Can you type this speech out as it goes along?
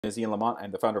Is Ian Lamont.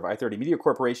 I'm the founder of i30 Media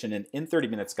Corporation and in 30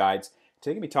 Minutes Guides.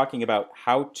 Today I'm going to be talking about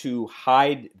how to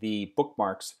hide the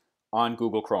bookmarks on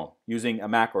Google Chrome using a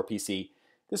Mac or PC.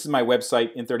 This is my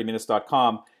website,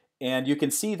 in30minutes.com, and you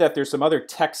can see that there's some other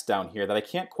text down here that I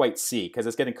can't quite see because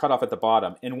it's getting cut off at the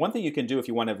bottom. And one thing you can do if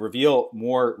you want to reveal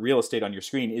more real estate on your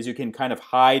screen is you can kind of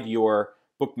hide your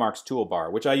bookmarks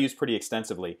toolbar, which I use pretty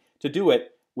extensively. To do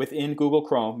it within Google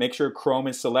Chrome, make sure Chrome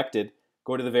is selected.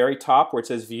 Go to the very top where it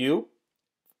says View,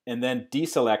 and then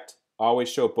deselect Always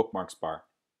Show Bookmarks bar,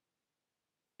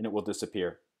 and it will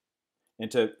disappear. And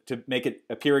to make it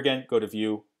appear again, go to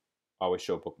View, Always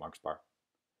Show Bookmarks bar.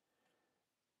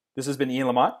 This has been Ian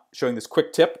Lamont showing this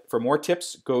quick tip. For more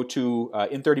tips, go to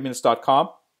in30minutes.com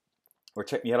or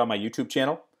check me out on my YouTube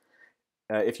channel.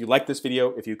 If you like this video,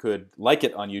 if you could like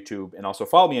it on YouTube and also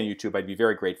follow me on YouTube, I'd be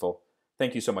very grateful.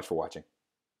 Thank you so much for watching.